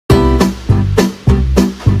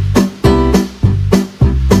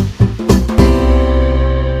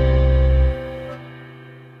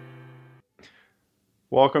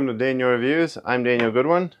Welcome to Daniel Reviews. I'm Daniel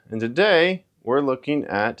Goodwin, and today we're looking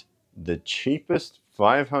at the cheapest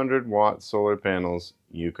 500 watt solar panels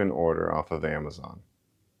you can order off of Amazon.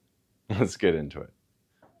 Let's get into it.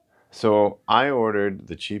 So I ordered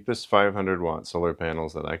the cheapest 500 watt solar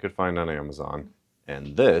panels that I could find on Amazon,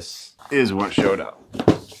 and this is what showed up.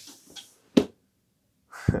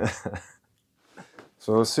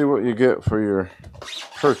 So let's see what you get for your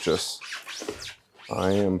purchase.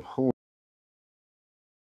 I am pulling.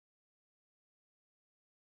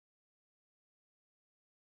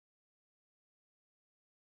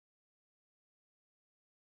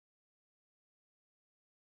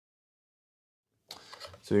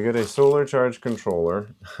 So you get a solar charge controller.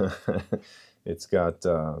 It's got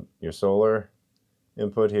your solar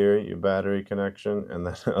input here, your battery connection, and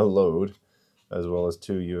then a load, as well as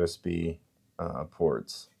two USB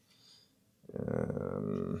ports.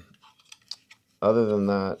 Other than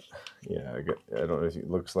that, yeah, I don't know if it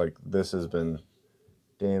looks like this has been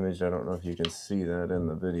damaged. I don't know if you can see that in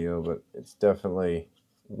the video, but it's definitely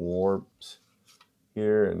warped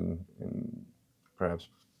here and perhaps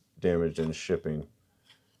damaged in shipping.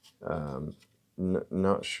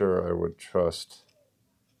 Not sure I would trust.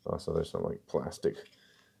 Also, there's some like plastic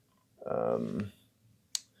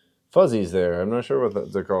fuzzies there. I'm not sure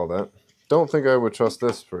what they're called. That don't think I would trust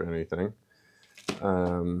this for anything.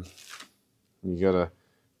 You got a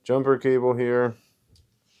jumper cable here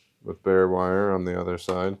with bare wire on the other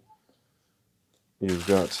side. You've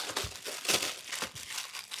got,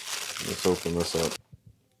 let's open this up.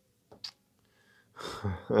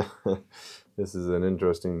 This is an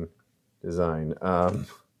interesting design.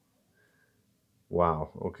 Wow,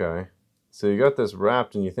 okay. So you got this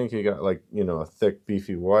wrapped and you think you got like, you know, a thick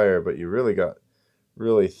beefy wire, but you really got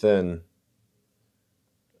really thin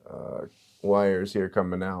wires here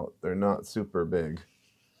coming out. They're not super big.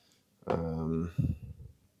 You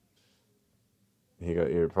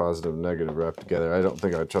got your positive and negative wrapped together. I don't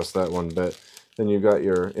think I trust that one bit. Then you got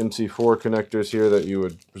your MC4 connectors here that you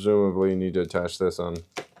would presumably need to attach this on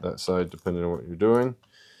that side depending on what you're doing.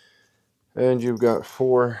 And you've got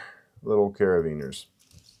 4 little carabiners.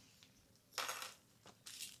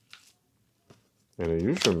 And a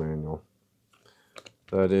user manual.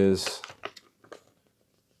 That is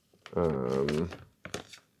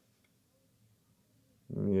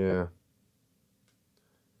yeah.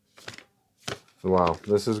 Wow,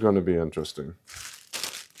 this is going to be interesting.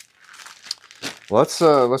 Let's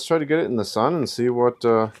try to get it in the sun and see what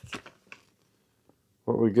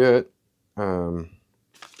we get.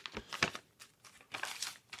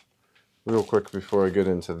 Real quick before I get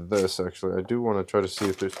into this, actually, I do want to try to see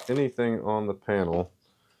if there's anything on the panel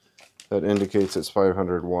that indicates it's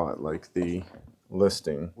 500 watt, like the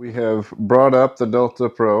listing. We have brought up the Delta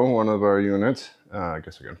Pro, one of our units. I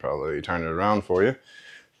guess I can probably turn it around for you.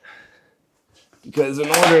 Because in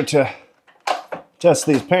order to test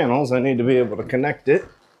these panels, I need to be able to connect it.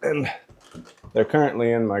 And they're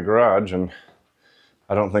currently in my garage, and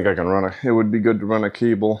I don't think I can run it would be good to run a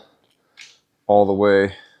cable all the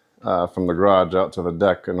way from the garage out to the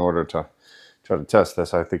deck in order to try to test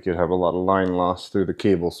this. I think you'd have a lot of line loss through the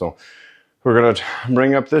cable. So we're going to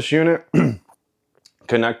bring up this unit,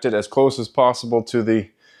 connect it as close as possible to the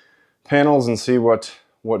panels and see what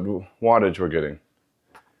wattage we're getting.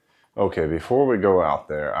 Okay, before we go out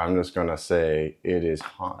there, I'm just going to say it is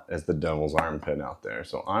hot as the devil's armpit out there.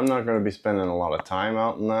 So I'm not going to be spending a lot of time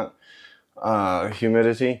out in that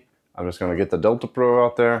humidity. I'm just going to get the Delta Pro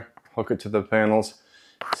out there, hook it to the panels,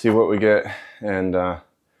 see what we get, and then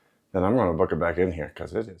I'm going to book it back in here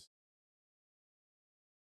because it is.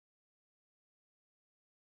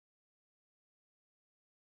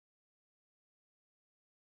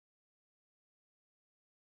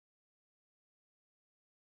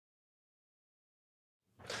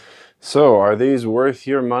 So, are these worth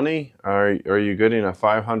your money? Are you getting a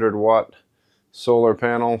 500 watt solar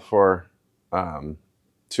panel for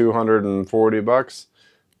 240 bucks?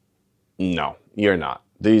 No, you're not.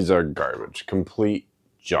 These are garbage, complete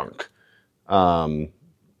junk.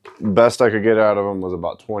 Best I could get out of them was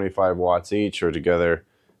about 25 watts each, or together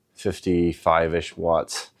 55-ish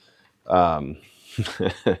watts. Yeah,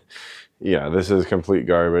 this is complete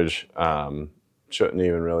garbage. Shouldn't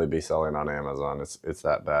even really be selling on Amazon. It's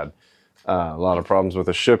that bad. A lot of problems with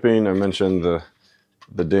the shipping. I mentioned the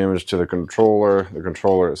damage to the controller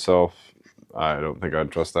itself. I don't think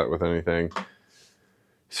I'd trust that with anything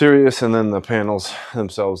serious. And then the panels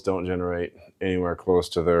themselves don't generate anywhere close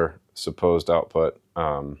to their supposed output.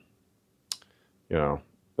 You know,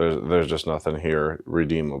 there's just nothing here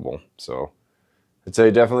redeemable. So I'd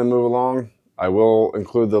say definitely move along. I will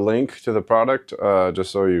include the link to the product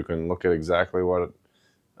just so you can look at exactly what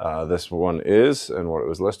This one is and what it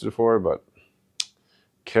was listed for, but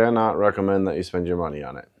cannot recommend that you spend your money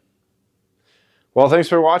on it. Well, thanks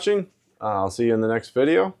for watching. I'll see you in the next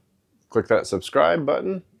video. Click that subscribe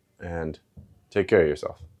button and take care of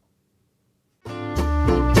yourself.